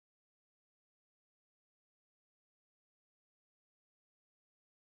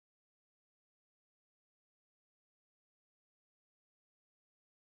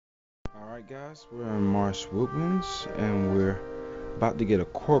Alright guys, we're in Marsh Woodlands and we're about to get a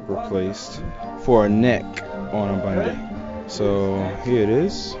cork replaced for a neck on a bundy. So here it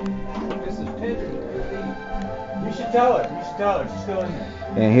is. This is pigeon. You should tell her. You should tell her. She's still in there.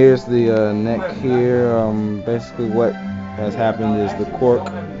 And here's the neck here. Basically what has happened is the cork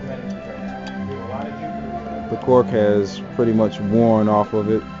has pretty much worn off of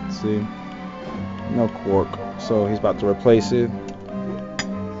it. See? No cork. So he's about to replace it.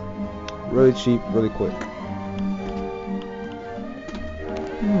 Really cheap, really quick.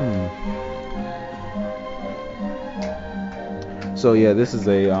 So yeah, this is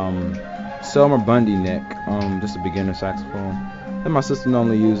a Selmer Bundy neck, just a beginner saxophone that my sister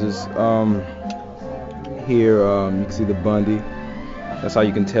normally uses. Here you can see the Bundy. That's how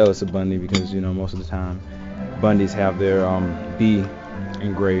you can tell it's a Bundy, because you know most of the time Bundys have their B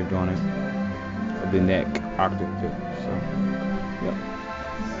engraved on it, the neck octave tip. So yep.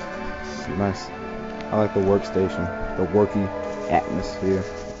 Nice. I like the workstation, the working atmosphere.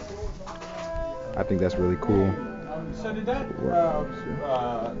 I think that's really cool. So did that?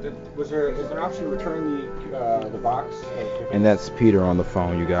 Was there an option to return the box? And that's Peter on the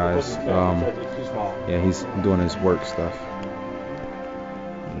phone, you guys. It's too small. Yeah, he's doing his work stuff.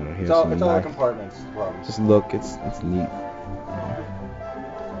 It's all the compartments. Just look, it's neat.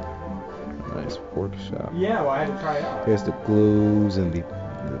 Nice workshop. Yeah, well, I had to try it out. Here's the glues and the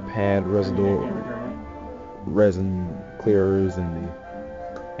pad resin clearers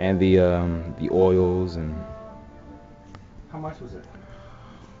and the oils and how much was it?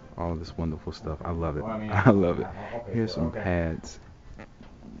 All of this wonderful stuff. I love it. Well, I mean, I love it. Here's some pads,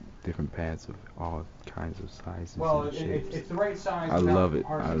 different pads of all kinds of sizes and shapes. It's the right size. I love it.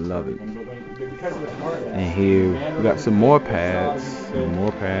 I love it. Because of the And here we got some more pads, and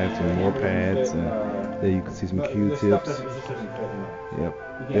more pads, and more pads, and there you can see some Q-tips. Yep.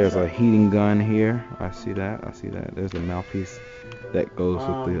 There's a heating gun here. I see that. I see that. There's a mouthpiece that goes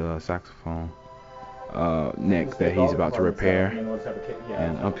with the saxophone neck that he's about to repair.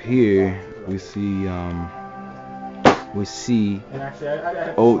 And up here we see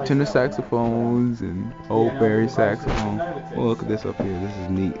old tenor saxophones and old Barry saxophone. Oh, look at this up here. This is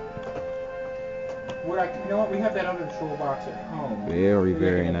neat. You know what? We have that other toolbox at home. Very,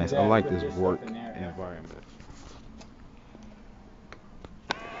 very nice. I like this work environment.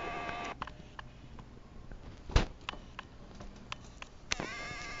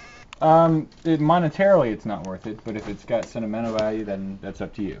 Monetarily, it's not worth it, but if it's got sentimental value, then that's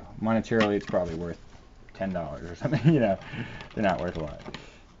up to you. Monetarily, it's probably worth $10 or something. You know, they're not worth a lot.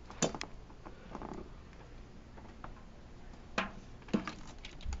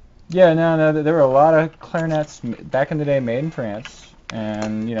 Yeah, no, there were a lot of clarinets back in the day made in France,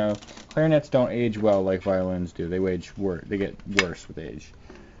 and you know, clarinets don't age well like violins do. They get worse with age.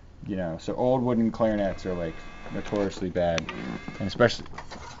 You know, so old wooden clarinets are like notoriously bad, and especially.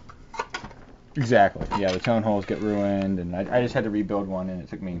 Exactly. Yeah, the tone holes get ruined, and I just had to rebuild one, and it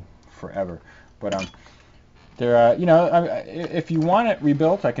took me forever. But they're you know, if you want it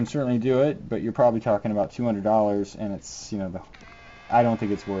rebuilt, I can certainly do it. But you're probably talking about $200, and it's I don't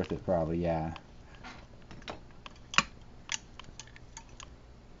think it's worth it. Probably, yeah.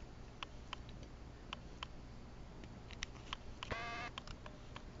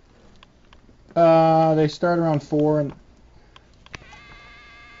 They start around 4 and.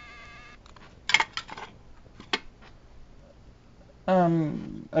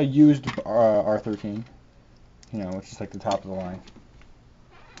 A used R13, you know, which is like the top of the line.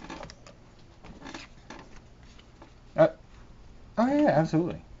 Oh yeah,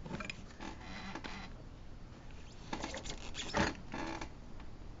 absolutely.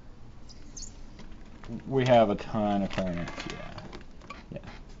 We have a ton of clarinets, yeah.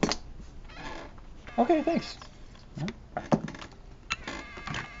 Okay, thanks.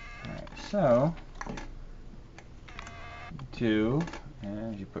 Alright, so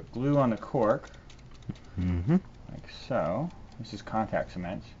and you put glue on the cork, like so. This is contact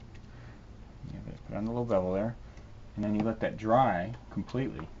cement. You put on the little bevel there, and then you let that dry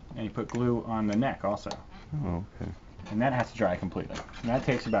completely, and you put glue on the neck also. Oh, okay. And that has to dry completely. And that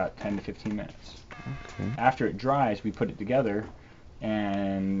takes about 10 to 15 minutes. Okay. After it dries, we put it together,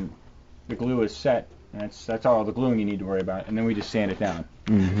 and the glue is set. And that's all the gluing you need to worry about, and then we just sand it down.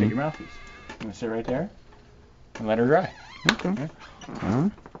 Take your mouthpiece. I'm gonna sit right there and let her dry. Okay.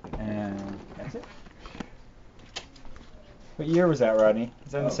 And that's it. What year was that, Rodney?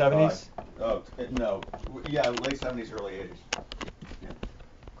 Was that in the 70s? No. Yeah, late 70s, early 80s. Yeah.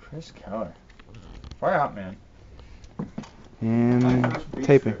 Chris Keller. Far out, man. And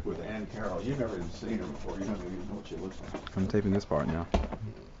taping. With Ann Carroll. You've never even seen her before. You don't even know what she looks like. I'm taping this part now.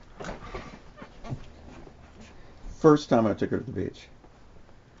 first time I took her to the beach.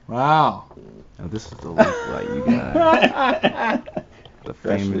 Wow. Now this is the leak light, you guys. The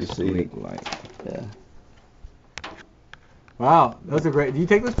Freshly famous seeded. leak light. Yeah. Wow, those are great. Do you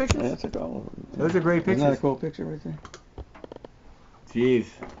take those pictures? Yeah, I took all of them. Those are great Isn't that a pictures. cool picture right there? Jeez.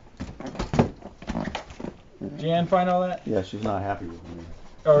 Jan, find all that? Yeah, she's not happy with me.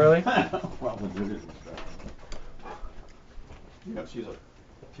 Oh, really? Well, the videos and stuff. You know, she's a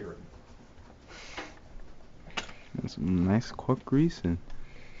Puritan. And some nice cork grease and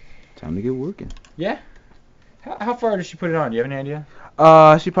time to get working. Yeah. How far does she put it on? Do you have any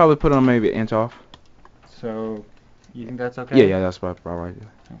idea? She probably put on maybe an inch off. So, you think that's okay? Yeah, that's about right.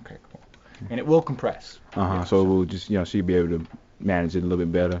 Okay, cool. And it will compress. Yeah, so we'll just, she'll be able to manage it a little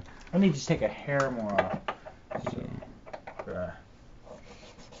bit better. I need to just take a hair more off. So,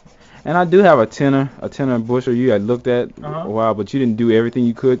 And I do have a tenor bushel you had looked at Uh-huh. a while, but you didn't do everything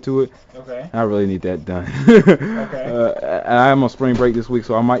you could to it. Okay. I really need that done. Okay. I'm on spring break this week,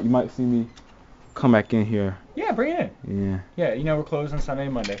 so you might see me come back in here. Yeah, bring it in. Yeah. Yeah, we're closed on Sunday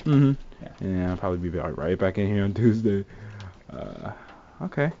and Monday. Mhm. Yeah. Yeah, I'll probably be right back in here on Tuesday.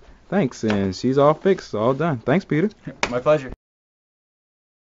 Okay. Thanks. And she's all fixed, all done. Thanks, Peter. My pleasure.